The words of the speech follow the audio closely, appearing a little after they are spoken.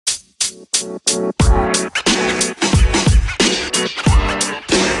Welcome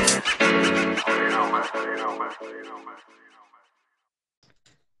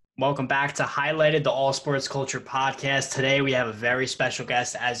back to Highlighted, the All Sports Culture podcast. Today we have a very special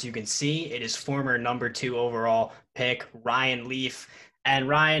guest. As you can see, it is former number 2 overall pick, Ryan Leaf. And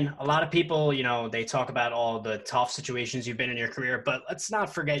Ryan, a lot of people, they talk about all the tough situations you've been in your career, but let's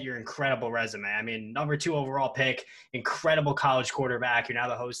not forget your incredible resume. I mean, number 2 overall pick, incredible college quarterback. You're now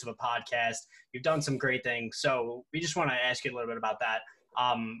the host of a podcast. You've done some great things. So we just want to ask you a little bit about that.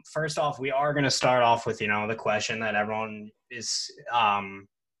 First off, we are going to start off with, the question that everyone is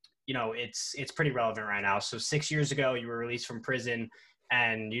it's pretty relevant right now. So 6 years ago, you were released from prison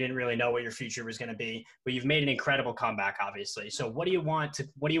and you didn't really know what your future was going to be, but you've made an incredible comeback, obviously. So what do you want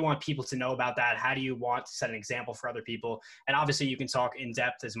people to know about that? How do you want to set an example for other people? And obviously you can talk in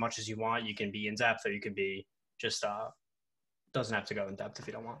depth as much as you want. You can be in depth, or you can be just, doesn't have to go in depth if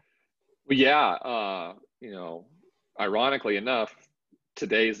you don't want. Well, yeah. Ironically enough,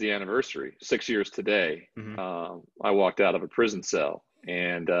 today's the anniversary, 6 years today. Mm-hmm. I walked out of a prison cell.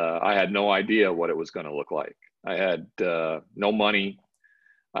 And I had no idea what it was going to look like. I had no money.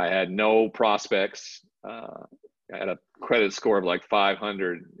 I had no prospects. I had a credit score of like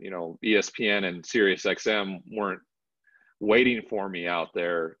 500. ESPN and SiriusXM weren't waiting for me out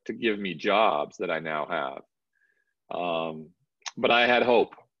there to give me jobs that I now have. But I had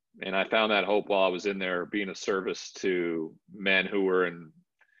hope. And I found that hope while I was in there being of service to men who were in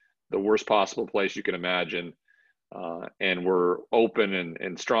the worst possible place you can imagine. And were open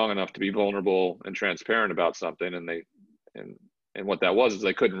and strong enough to be vulnerable and transparent about something. And what that was is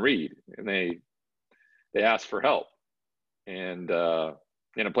they couldn't read, and they asked for help, and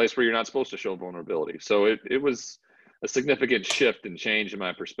in a place where you're not supposed to show vulnerability. So it was a significant shift and change in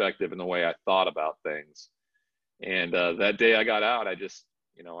my perspective and the way I thought about things. And that day I got out, I just,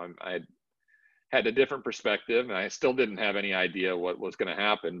 I had a different perspective, and I still didn't have any idea what was going to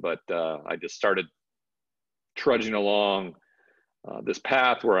happen, but I just started trudging along this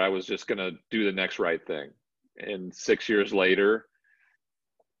path where I was just going to do the next right thing. And 6 years later,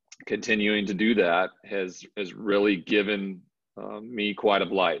 continuing to do that has really given me quite a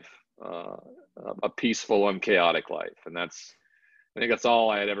life, a peaceful, unchaotic life. And I think that's all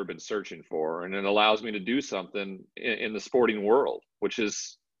I had ever been searching for. And it allows me to do something in the sporting world, which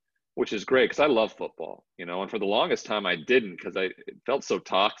is great, because I love football, and for the longest time I didn't, because it felt so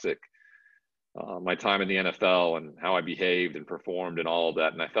toxic. My time in the NFL and how I behaved and performed and all of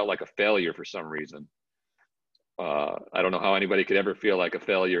that. And I felt like a failure for some reason. I don't know how anybody could ever feel like a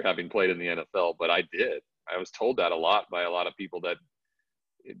failure having played in the NFL, but I did. I was told that a lot by a lot of people, that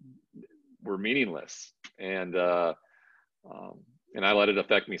were meaningless. And I let it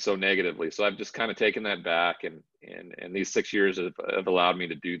affect me so negatively. So I've just kind of taken that back, and these 6 years have allowed me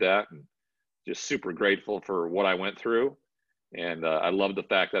to do that. And just super grateful for what I went through. And I love the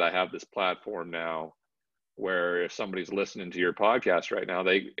fact that I have this platform now where if somebody's listening to your podcast right now,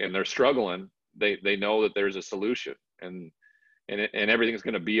 they're struggling, they know that there's a solution, and everything's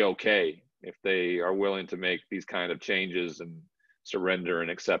going to be okay if they are willing to make these kind of changes and surrender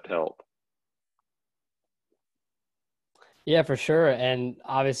and accept help. Yeah, for sure. And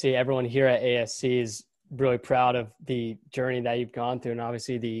obviously everyone here at ASC is really proud of the journey that you've gone through, and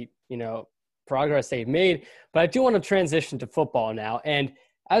obviously the, progress they've made. But I do want to transition to football now. And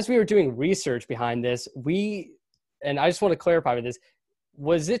as we were doing research behind this, and I just want to clarify with this,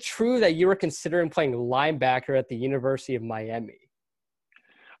 was it true that you were considering playing linebacker at the University of Miami?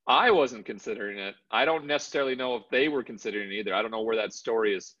 I wasn't considering it. I don't necessarily know if they were considering it either. I don't know where that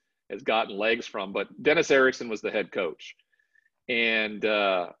story has gotten legs from, but Dennis Erickson was the head coach. And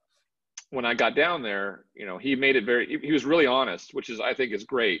when I got down there, he made it he was really honest, which I think is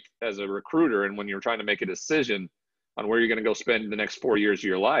great as a recruiter. And when you're trying to make a decision on where you're going to go spend the next 4 years of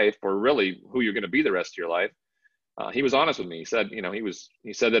your life, or really who you're going to be the rest of your life, he was honest with me. He said,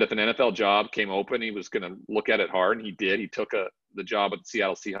 he said that if an NFL job came open, he was going to look at it hard, and he did. He took the job at the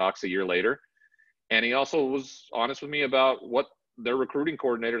Seattle Seahawks a year later. And he also was honest with me about what their recruiting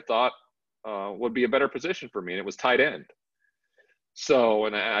coordinator thought would be a better position for me, and it was tight end. So,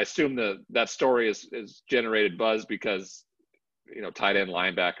 and I assume that story is generated buzz because, tight end,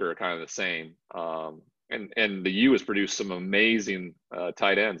 linebacker are kind of the same. And the U has produced some amazing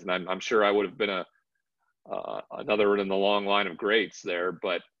tight ends, and I'm sure I would have been another in the long line of greats there.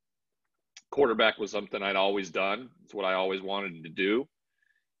 But quarterback was something I'd always done. It's what I always wanted to do.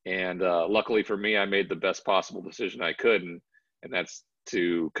 And luckily for me, I made the best possible decision I could, and that's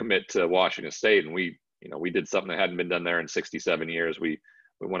to commit to Washington State. And we did something that hadn't been done there in 67 years. We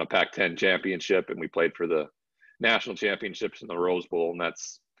won a Pac-10 championship, and we played for the national championships in the Rose Bowl. And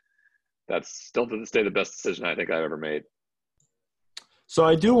that's that's still to this day the best decision I think I've ever made. So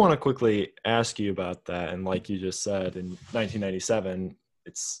I do want to quickly ask you about that. And like you just said, in 1997,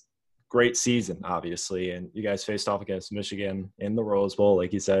 it's great season, obviously. And you guys faced off against Michigan in the Rose Bowl.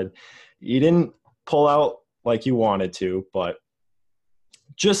 Like you said, you didn't pull out like you wanted to, but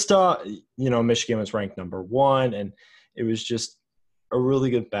just, Michigan was ranked number 1 and it was just a really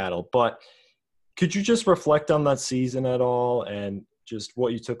good battle. But could you just reflect on that season at all and just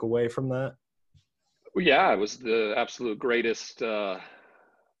what you took away from that? Well, yeah, it was the absolute greatest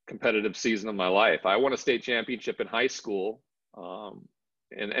competitive season of my life. I won a state championship in high school,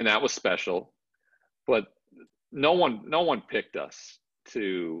 and that was special. But no one picked us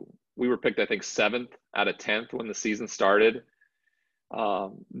to. We were picked, I think, 7th out of 10th when the season started.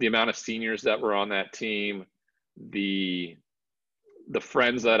 The amount of seniors that were on that team, the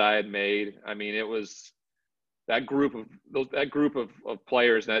friends that I had made. I mean, it was that group of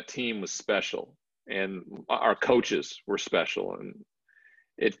players. That team was special, and our coaches were special, and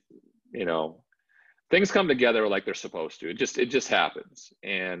things come together like they're supposed to. It just happens,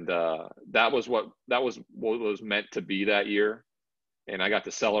 and that was what was meant to be that year, and I got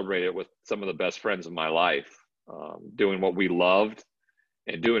to celebrate it with some of the best friends of my life, doing what we loved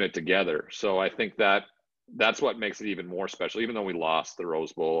and doing it together. So I think that's what makes it even more special. Even though we lost the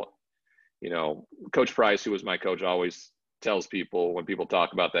Rose Bowl, Coach Price, who was my coach, always tells people when people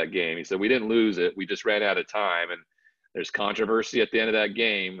talk about that game, he said, we didn't lose it, we just ran out of time, and there's controversy at the end of that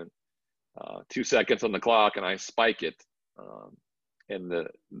game, and 2 seconds on the clock, and I spike it, and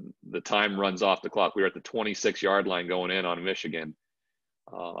the time runs off the clock. We were at the 26-yard line going in on Michigan.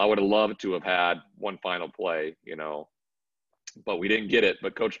 I would have loved to have had one final play, but we didn't get it.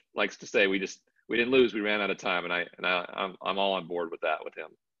 But Coach likes to say we didn't lose, we ran out of time, and I'm all on board with that with him.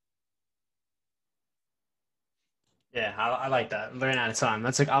 Yeah, I like that. Ran out of time.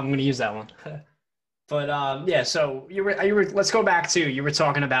 I'm going to use that one. But yeah, so you were. Let's go back to, you were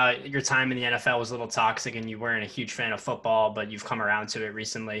talking about your time in the NFL was a little toxic, and you weren't a huge fan of football, but you've come around to it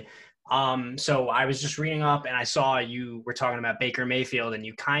recently. So I was just reading up, and I saw you were talking about Baker Mayfield, and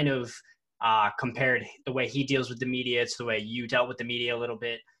you kind of compared the way he deals with the media to the way you dealt with the media a little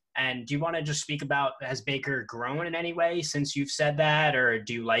bit. And do you want to just speak about, has Baker grown in any way since you've said that, or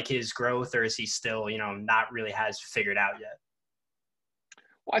do you like his growth, or is he still, not really has figured out yet?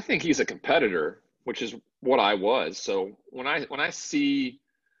 Well, I think he's a competitor, which is what I was. So when I see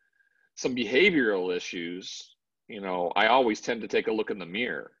some behavioral issues, I always tend to take a look in the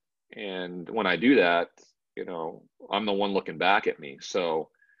mirror. And when I do that, I'm the one looking back at me. So,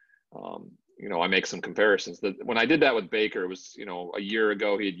 I make some comparisons. When I did that with Baker, it was, a year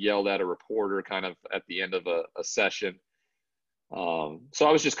ago, he had yelled at a reporter kind of at the end of a session. So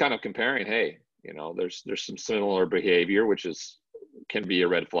I was just kind of comparing, hey, there's some similar behavior, which can be a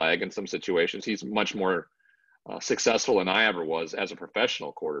red flag in some situations. He's much more successful than I ever was as a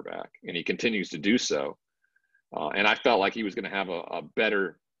professional quarterback, and he continues to do so. And I felt like he was going to have a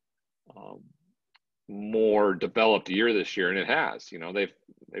better, more developed year this year, and it has.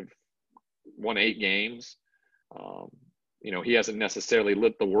 They've won 8 games. He hasn't necessarily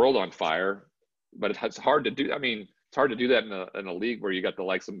lit the world on fire, but it's hard to do. I mean, it's hard to do that in a league where you got the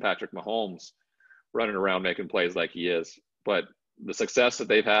likes of Patrick Mahomes running around making plays like he is. But the success that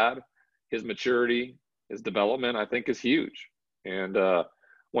they've had, his maturity, his development, I think is huge. And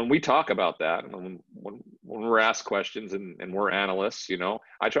when we talk about that, when we're asked questions and we're analysts,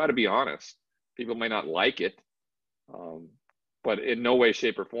 I try to be honest. People may not like it, but in no way,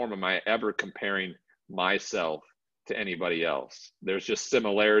 shape, or form am I ever comparing myself to anybody else. There's just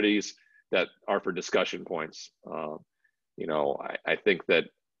similarities that are for discussion points. I think that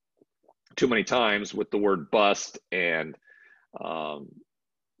too many times with the word bust and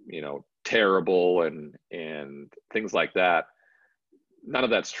terrible and things like that, none of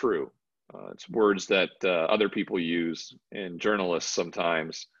that's true. It's words that other people use and journalists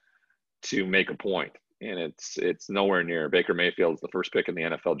sometimes to make a point, and it's nowhere near. Baker Mayfield is the first pick in the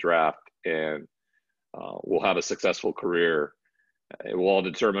NFL draft, and will have a successful career. It will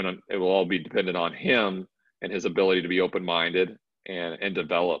all be dependent on him and his ability to be open-minded and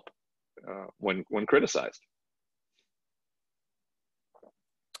develop when criticized.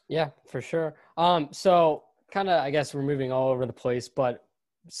 Yeah, for sure. So kind of, I guess we're moving all over the place, but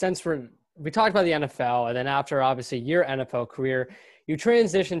since we talked about the NFL, and then after obviously your NFL career, you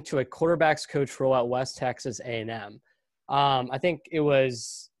transitioned to a quarterbacks coach role at West Texas A&M. I think it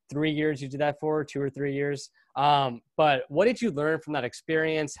was 3 years you did that for, 2 or 3 years. But what did you learn from that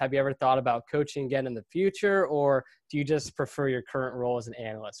experience? Have you ever thought about coaching again in the future, or do you just prefer your current role as an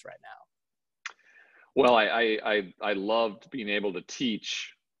analyst right now? Well, I loved being able to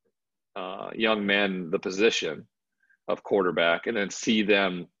teach young men the position of quarterback and then see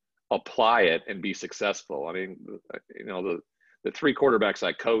them apply it and be successful. I mean, the 3 quarterbacks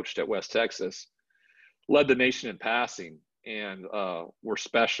I coached at West Texas led the nation in passing and were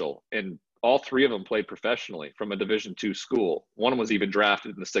special. And all 3 of them played professionally from a Division II school. One was even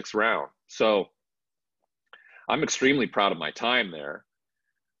drafted in the 6th round. So I'm extremely proud of my time there.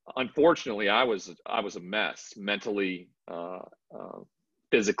 Unfortunately, I was a mess mentally,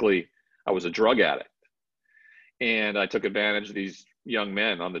 physically. I was a drug addict, and I took advantage of these young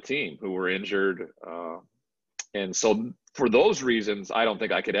men on the team who were injured. And so for those reasons, I don't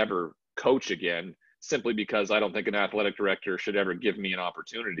think I could ever coach again, simply because I don't think an athletic director should ever give me an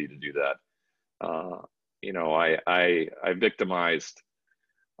opportunity to do that. I victimized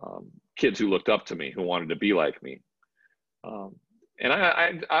kids who looked up to me, who wanted to be like me. And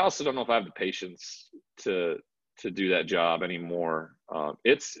I also don't know if I have the patience to do that job anymore.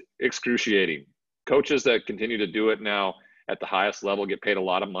 It's excruciating. Coaches that continue to do it now at the highest level get paid a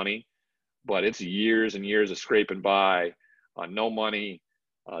lot of money, but it's years and years of scraping by on no money,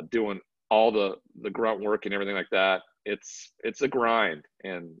 doing all the grunt work and everything like that. It's a grind,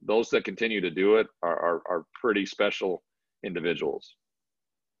 and those that continue to do it are pretty special individuals.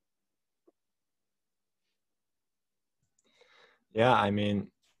 Yeah, I mean,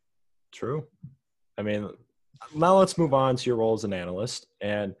 true. I mean, now let's move on to your role as an analyst.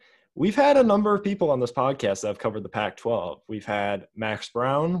 And we've had a number of people on this podcast that have covered the Pac-12. We've had Max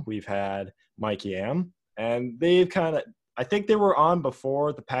Brown, we've had Mike Yam, and they've I think they were on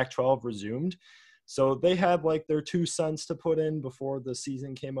before the Pac-12 resumed. So they had like their 2 cents to put in before the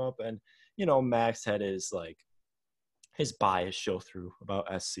season came up. And, Max had his bias show through about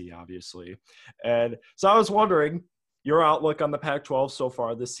SC, obviously. And so I was wondering, your outlook on the Pac-12 so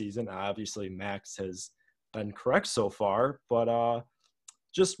far this season. Obviously, Max has been correct so far, but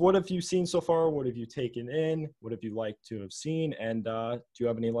just what have you seen so far? What have you taken in? What have you liked to have seen? And do you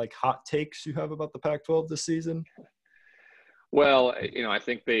have any hot takes you have about the Pac-12 this season? Well, I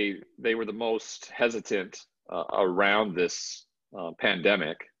think they were the most hesitant around this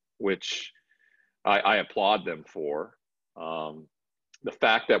pandemic, which I applaud them for. The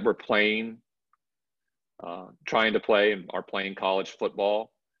fact that we're trying to play and are playing college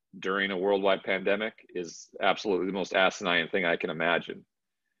football during a worldwide pandemic is absolutely the most asinine thing I can imagine.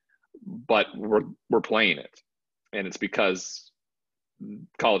 But we're playing it, and it's because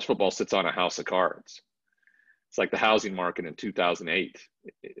college football sits on a house of cards. It's like the housing market in 2008.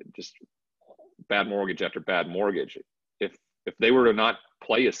 Just bad mortgage after bad mortgage. If they were to not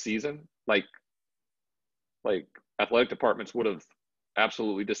play a season, like athletic departments would have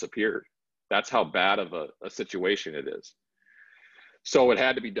absolutely disappeared. That's how bad of a situation it is. So it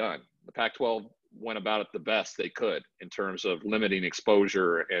had to be done. The Pac-12 went about it the best they could in terms of limiting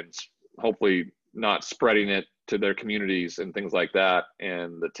exposure and hopefully not spreading it to their communities and things like that.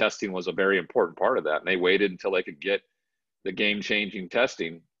 And the testing was a very important part of that. And they waited until they could get the game-changing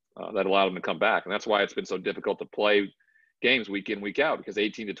testing that allowed them to come back. And that's why it's been so difficult to play games week in, week out, because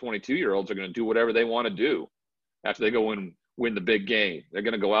 18 to 22-year-olds are going to do whatever they want to do after they go and win the big game. They're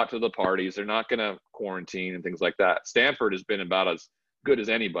going to go out to the parties. They're not going to quarantine and things like that. Stanford has been about as good as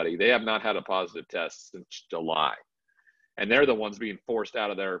anybody. They have not had a positive test since July. And they're the ones being forced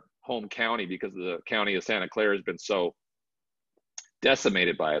out of their home county because the county of Santa Clara has been so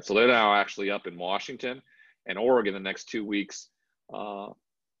decimated by it. So they're now actually up in Washington and Oregon the next 2 weeks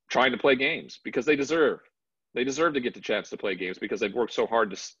trying to play games because they deserve to get the chance to play games because they've worked so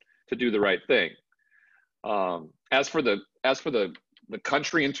hard to do the right thing. As for the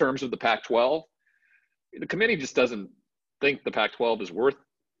country in terms of the Pac-12, the committee just doesn't think the Pac-12 is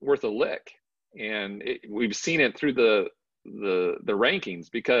worth a lick, and we've seen it through the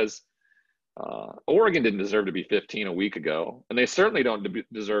rankings because Oregon didn't deserve to be 15 a week ago, and they certainly don't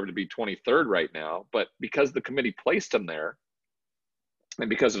deserve to be 23rd right now. But because the committee placed them there, and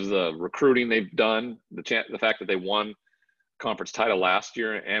because of the recruiting they've done, the fact that they won conference title last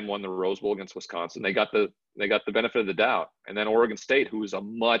year and won the Rose Bowl against Wisconsin, they got the benefit of the doubt. And then Oregon State, who is a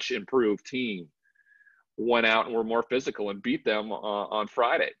much improved team, went out and were more physical and beat them on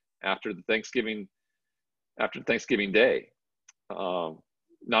Friday after Thanksgiving Day.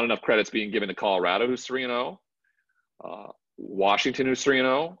 Not enough credits being given to Colorado, who's 3-0, Washington, who's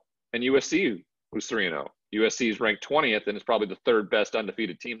 3-0, and USC, who's 3-0. USC is ranked 20th and is probably the 3rd best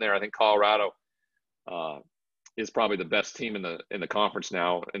undefeated team there. I think Colorado is probably the best team in the conference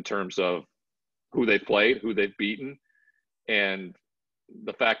now in terms of who they've played, who they've beaten, and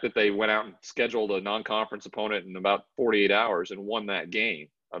the fact that they went out and scheduled a non-conference opponent in about 48 hours and won that game.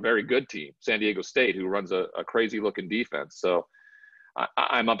 A very good team, San Diego State, who runs a crazy-looking defense. So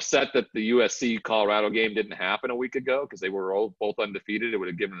I'm upset that the USC Colorado game didn't happen a week ago because they were both undefeated. It would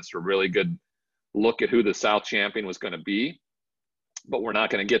have given us a really good look at who the South champion was going to be, but we're not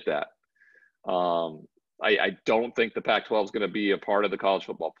going to get that. I don't think the Pac-12 is going to be a part of the college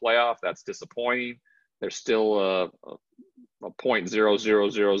football playoff. That's disappointing. There's still a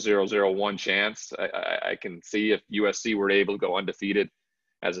 0.000001 chance. I can see if USC were able to go undefeated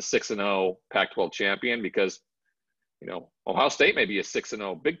as a 6-0 Pac-12 champion, because Ohio State may be a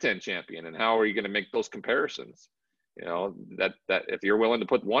 6-0 Big Ten champion, and how are you going to make those comparisons? That if you're willing to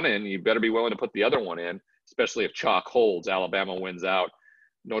put one in, you better be willing to put the other one in, especially if chalk holds. Alabama wins out,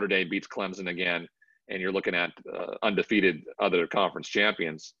 Notre Dame beats Clemson again, and you're looking at undefeated other conference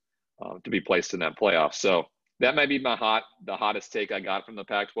champions to be placed in that playoff. So that might be the hottest take I got from the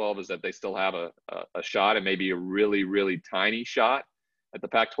Pac-12, is that they still have a shot, and maybe a really, really tiny shot at the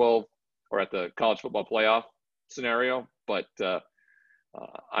Pac-12 or at the college football playoff scenario. But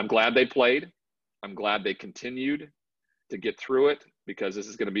I'm glad they played. I'm glad they continued to get through it, because this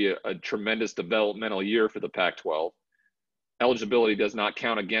is going to be a tremendous developmental year for the Pac-12. Eligibility does not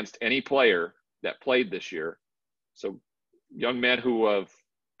count against any player that played this year. So young men who have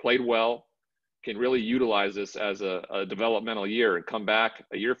played well can really utilize this as a developmental year and come back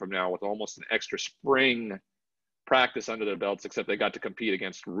a year from now with almost an extra spring practice under their belts, except they got to compete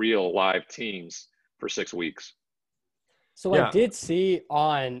against real live teams for 6 weeks. So yeah. I did see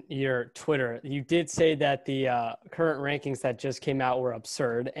on your Twitter, you did say that the current rankings that just came out were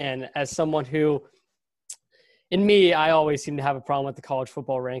absurd. And as someone who, in me, I always seem to have a problem with the college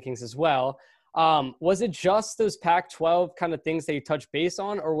football rankings as well. Was it just those Pac-12 kind of things that you touched base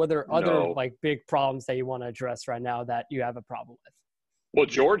on, or were there other like big problems that you want to address right now that you have a problem with? Well,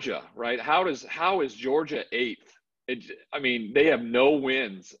 Georgia, right? How is Georgia 8th? They have no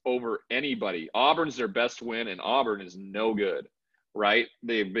wins over anybody. Auburn's their best win, and Auburn is no good, right?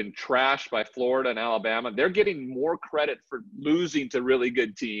 They've been trashed by Florida and Alabama. They're getting more credit for losing to really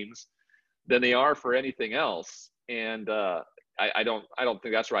good teams than they are for anything else. And I don't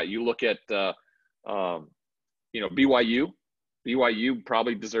think that's right. You look at BYU. BYU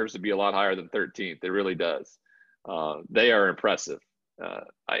probably deserves to be a lot higher than 13th. It really does. They are impressive.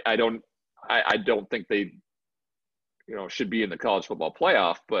 I don't think they should be in the college football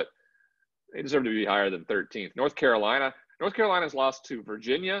playoff, but they deserve to be higher than 13th. North Carolina's lost to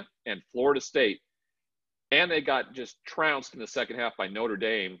Virginia and Florida State, and they got just trounced in the second half by Notre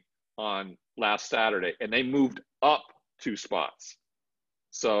Dame on last Saturday, and they moved up 2 spots.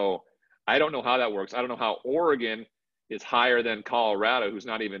 So I don't know how that works. I don't know how Oregon is higher than Colorado, who's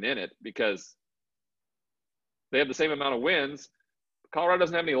not even in it, because they have the same amount of wins. Colorado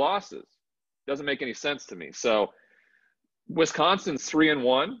doesn't have any losses. Doesn't make any sense to me. So Wisconsin's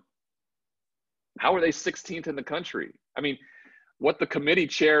 3-1. How are they 16th in the country? What the committee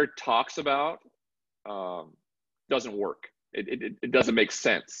chair talks about doesn't work. It doesn't make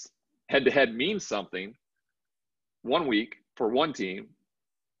sense. Head-to-head means something one week for one team,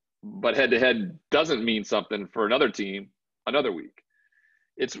 but head-to-head doesn't mean something for another team another week.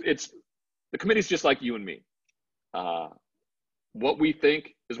 It's the committee's just like you and me. What we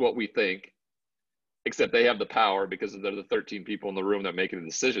think is what we think, except they have the power because they're the 13 people in the room that make the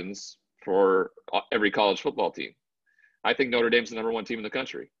decisions for every college football team. I think Notre Dame's the number 1 team in the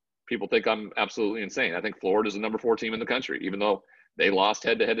country. People think I'm absolutely insane. I think Florida's the number 4 team in the country, even though they lost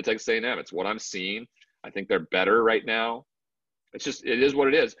head-to-head to Texas A&M. It's what I'm seeing. I think they're better right now. It is what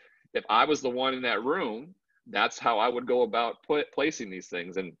it is. If I was the one in that room, that's how I would go about placing these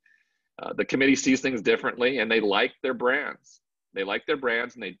things. And the committee sees things differently, and they like their brands. They like their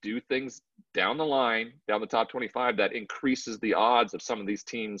brands, and they do things down the line, down the top 25, that increases the odds of some of these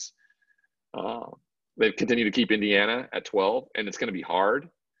teams. They've continued to keep Indiana at 12, and it's going to be hard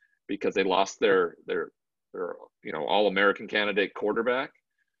because they lost their All-American candidate quarterback.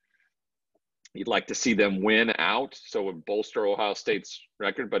 You'd like to see them win out, so it would bolster Ohio State's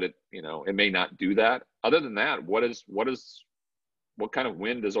record, but it may not do that. Other than that, what kind of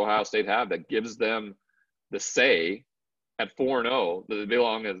win does Ohio State have that gives them the say at 4-0 that they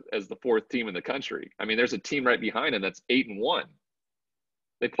belong as the 4th team in the country? There's a team right behind them that's 8-1.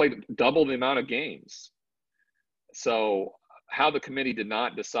 They played double the amount of games. So how the committee did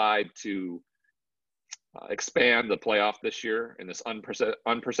not decide to expand the playoff this year in this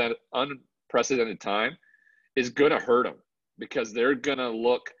unprecedented time is going to hurt them, because they're going to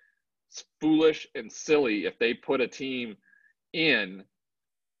look foolish and silly if they put a team in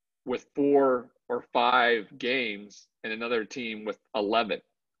with 4 or 5 games and another team with 11.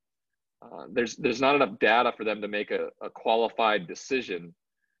 There's not enough data for them to make a qualified decision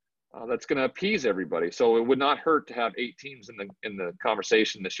that's going to appease everybody. So it would not hurt to have 8 teams in the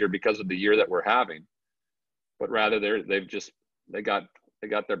conversation this year because of the year that we're having. But rather, they got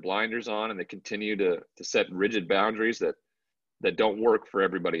their blinders on, and they continue to set rigid boundaries that don't work for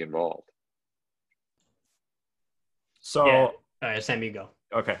everybody involved. So, yeah. All right, Sam, you go.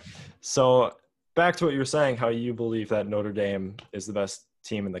 Okay. So back to what you were saying, how you believe that Notre Dame is the best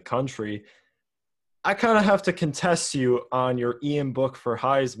team in the country. I kind of have to contest you on your Ian Book for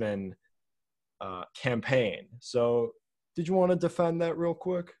Heisman campaign. So did you want to defend that real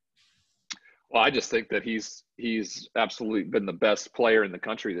quick? Well, I just think that he's absolutely been the best player in the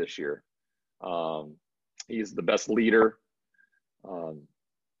country this year. He's the best leader.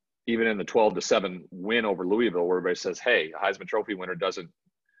 Even in the 12-7 win over Louisville, where everybody says, hey, a Heisman Trophy winner doesn't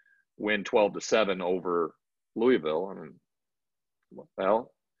win 12-7 over Louisville. I mean,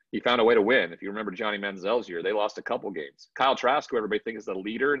 well, he found a way to win. If you remember Johnny Manziel's year, they lost a couple games. Kyle Trask, who everybody thinks is the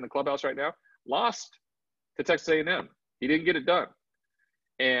leader in the clubhouse right now, lost to Texas A&M. He didn't get it done.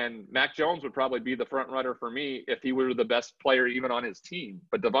 And Mac Jones would probably be the front runner for me if he were the best player even on his team.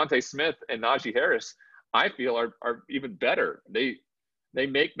 But Devontae Smith and Najee Harris, I feel, are even better. They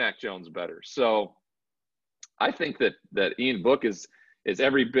make Mac Jones better. So I think that Ian Book is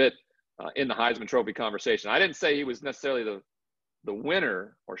every bit in the Heisman Trophy conversation. I didn't say he was necessarily the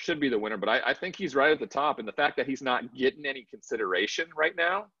winner or should be the winner, but I think he's right at the top. And the fact that he's not getting any consideration right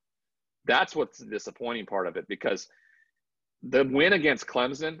now, that's what's the disappointing part of it, because the win against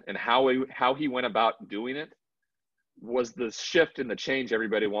Clemson and how he went about doing it was the shift and the change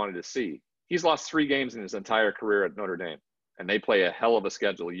everybody wanted to see. He's lost 3 games in his entire career at Notre Dame, and they play a hell of a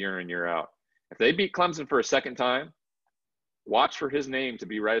schedule year in, year out. If they beat Clemson for a second time, watch for his name to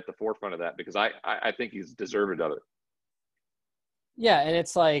be right at the forefront of that, because I think he's deserved of it. Yeah, and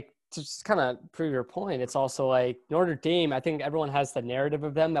it's like, to just kind of prove your point, it's also like Notre Dame, I think everyone has the narrative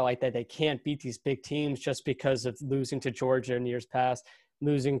of them that they can't beat these big teams just because of losing to Georgia in years past,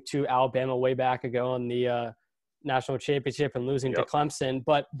 losing to Alabama way back ago in the national championship, and losing to Clemson.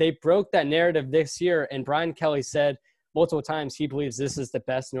 But they broke that narrative this year, and Brian Kelly said multiple times he believes this is the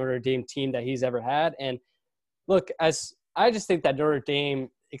best Notre Dame team that he's ever had. And look, as I just think that Notre Dame,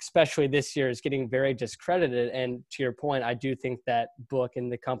 especially this year, is getting very discredited. And to your point, I do think that Book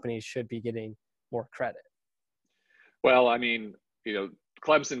and the company should be getting more credit. Well, I mean,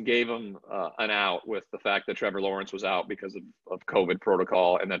 Clemson gave him an out with the fact that Trevor Lawrence was out because of COVID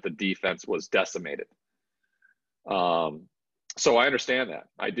protocol and that the defense was decimated. So I understand that.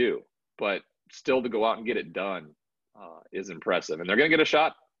 I do. But still, to go out and get it done is impressive. And they're going to get a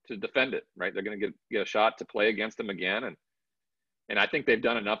shot to defend it, right? They're going to get a shot to play against them again. And I think they've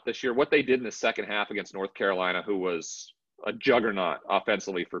done enough this year. What they did in the second half against North Carolina, who was a juggernaut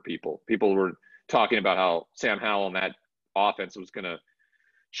offensively for people. People were talking about how Sam Howell and that offense was going to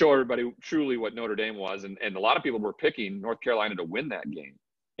show everybody truly what Notre Dame was. And a lot of people were picking North Carolina to win that game.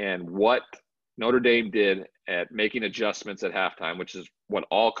 And what Notre Dame did at making adjustments at halftime, which is what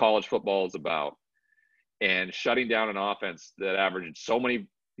all college football is about, and shutting down an offense that averaged so many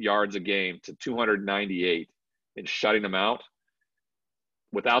yards a game to 298 and shutting them out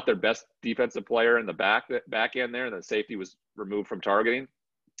without their best defensive player in the back end there, and the safety was removed from targeting.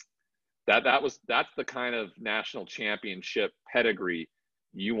 That's the kind of national championship pedigree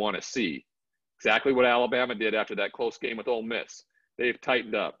you want to see. Exactly what Alabama did after that close game with Ole Miss. They've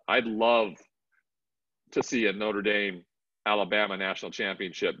tightened up. I'd love to see a Notre Dame Alabama national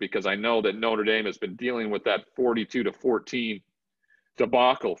championship, because I know that Notre Dame has been dealing with that 42-14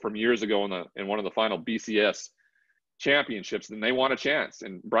 debacle from years ago in one of the final BCS championships, and they want a chance.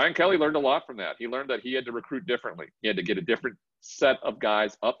 And Brian Kelly learned a lot from that. He learned that he had to recruit differently. He had to get a different set of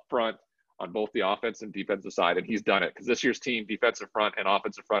guys up front on both the offense and defensive side, and he's done it, because this year's team, defensive front and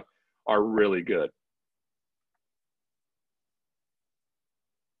offensive front, are really good.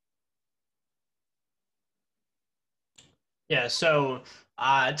 Yeah, so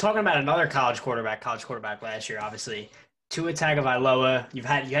talking about another college quarterback last year, obviously, Tua Tagovailoa. You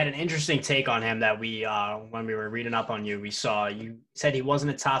had an interesting take on him that we, when we were reading up on you, we saw you said he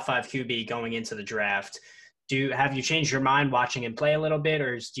wasn't a top 5 QB going into the draft. Have you changed your mind watching him play a little bit,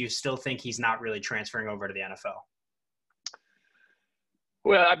 or do you still think he's not really transferring over to the NFL?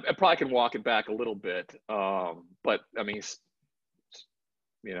 Well, I probably can walk it back a little bit, but I mean,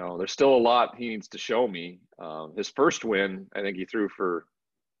 there's still a lot he needs to show me. His first win, I think he threw for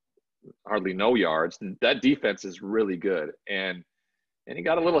hardly no yards. That defense is really good. And he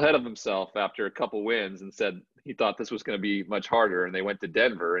got a little ahead of himself after a couple wins and said he thought this was going to be much harder. And they went to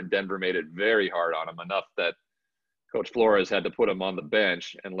Denver, and Denver made it very hard on him, enough that Coach Flores had to put him on the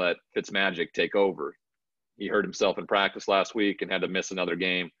bench and let Fitzmagic take over. He hurt himself in practice last week and had to miss another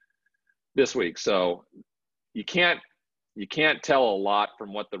game This week. So you can't tell a lot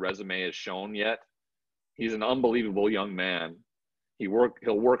from what the resume has shown yet. He's an unbelievable young man. He'll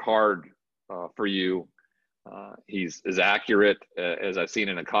work hard for you. He's as accurate as I've seen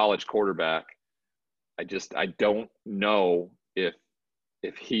in a college quarterback. I don't know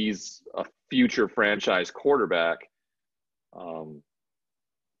if he's a future franchise quarterback.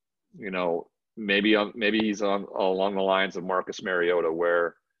 Maybe he's along the lines of Marcus Mariota,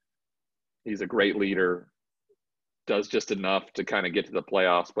 where he's a great leader, does just enough to kind of get to the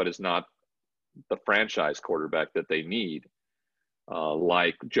playoffs, but is not the franchise quarterback that they need,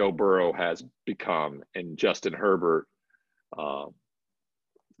 like Joe Burrow has become and Justin Herbert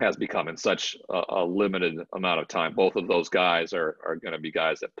has become in such a limited amount of time. Both of those guys are going to be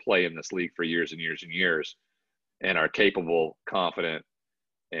guys that play in this league for years and years and years and are capable, confident,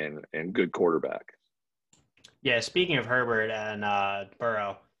 and good quarterback. Yeah, speaking of Herbert and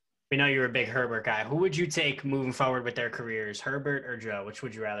Burrow, we know you're a big Herbert guy. Who would you take moving forward with their careers, Herbert or Joe? Which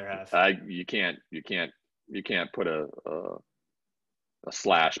would you rather have? You can't put a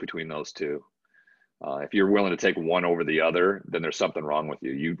slash between those two. If you're willing to take one over the other, then there's something wrong with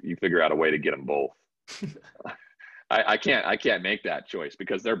you. You figure out a way to get them both. I can't make that choice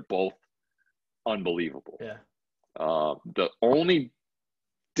because they're both unbelievable. Yeah. The only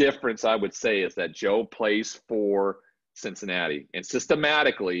difference I would say is that Joe plays for Cincinnati, and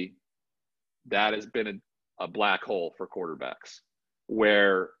systematically that has been a black hole for quarterbacks,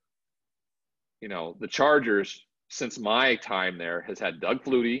 where the Chargers since my time there has had Doug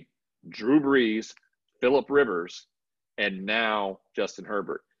Flutie, Drew Brees, Phillip Rivers, and now Justin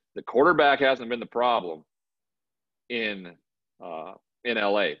Herbert. The quarterback hasn't been the problem in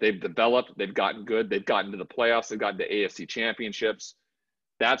LA. They've developed, they've gotten good, they've gotten to the playoffs, they've gotten to AFC championships.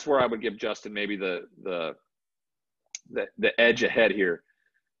 That's where I would give Justin maybe the edge ahead here,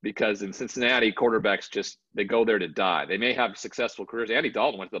 because in Cincinnati, quarterbacks they go there to die. They may have successful careers. Andy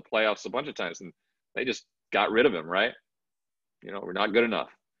Dalton went to the playoffs a bunch of times, and they just got rid of him, right? We're not good enough.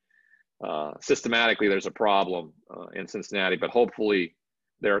 Systematically, there's a problem in Cincinnati, but hopefully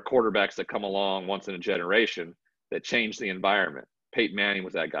there are quarterbacks that come along once in a generation that change the environment. Peyton Manning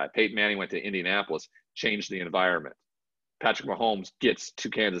was that guy. Peyton Manning went to Indianapolis, changed the environment. Patrick Mahomes gets to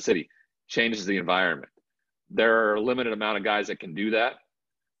Kansas City, changes the environment. There are a limited amount of guys that can do that.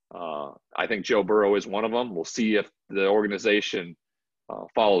 I think Joe Burrow is one of them. We'll see if the organization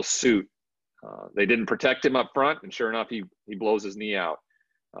follows suit. They didn't protect him up front, and sure enough, he blows his knee out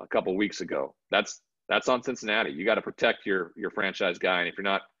a couple of weeks ago. That's on Cincinnati. You got to protect your franchise guy, and if you're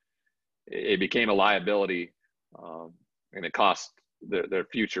not, it became a liability, and it cost their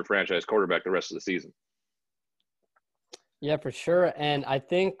future franchise quarterback the rest of the season. Yeah, for sure. And I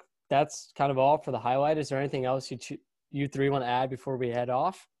think that's kind of all for the highlight. Is there anything else you three want to add before we head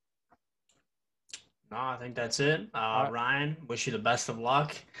off? No, I think that's it. Ryan, wish you the best of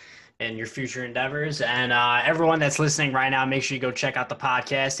luck in your future endeavors. And everyone that's listening right now, make sure you go check out the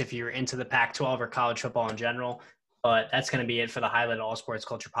podcast if you're into the Pac-12 or college football in general. But that's going to be it for the Highlight All Sports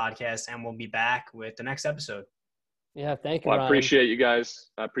Culture podcast, and we'll be back with the next episode. Yeah, thank you, Ryan. I appreciate you guys.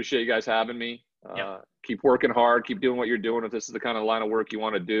 I appreciate you guys having me. Yep. Keep working hard. Keep doing what you're doing if this is the kind of line of work you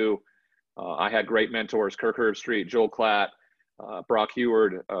want to do. I had great mentors, Kirk Herbstreit, Joel Klatt, Brock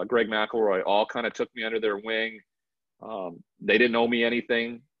Heward, Greg McElroy, all kind of took me under their wing. They didn't owe me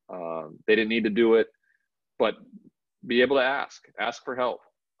anything. They didn't need to do it, but be able to ask for help,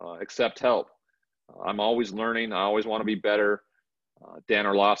 accept help. I'm always learning. I always want to be better. Dan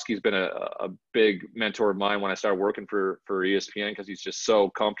Orlovsky's been a big mentor of mine when I started working for ESPN, because he's just so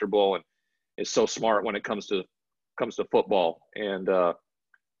comfortable and is so smart when it comes to football, and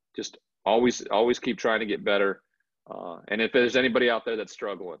just always keep trying to get better. And if there's anybody out there that's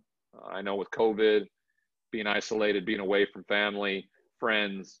struggling, I know with COVID, being isolated, being away from family,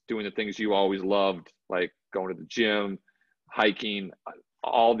 friends, doing the things you always loved, like going to the gym, hiking,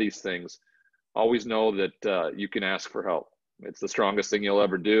 all these things, always know that you can ask for help. It's the strongest thing you'll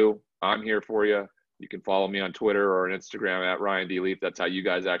ever do. I'm here for you. You can follow me on Twitter or on Instagram at Ryan D. Leaf. That's how you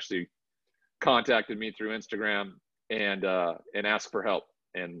guys actually contacted me, through Instagram, and ask for help.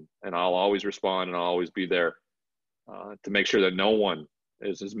 And I'll always respond, and I'll always be there to make sure that no one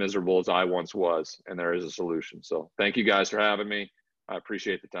is as miserable as I once was, and there is a solution. So thank you guys for having me. I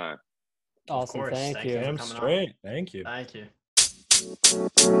appreciate the time. Awesome. Thank you. Damn straight. Thank you. Thank you.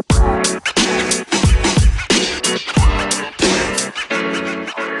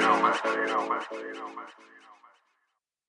 You know, man.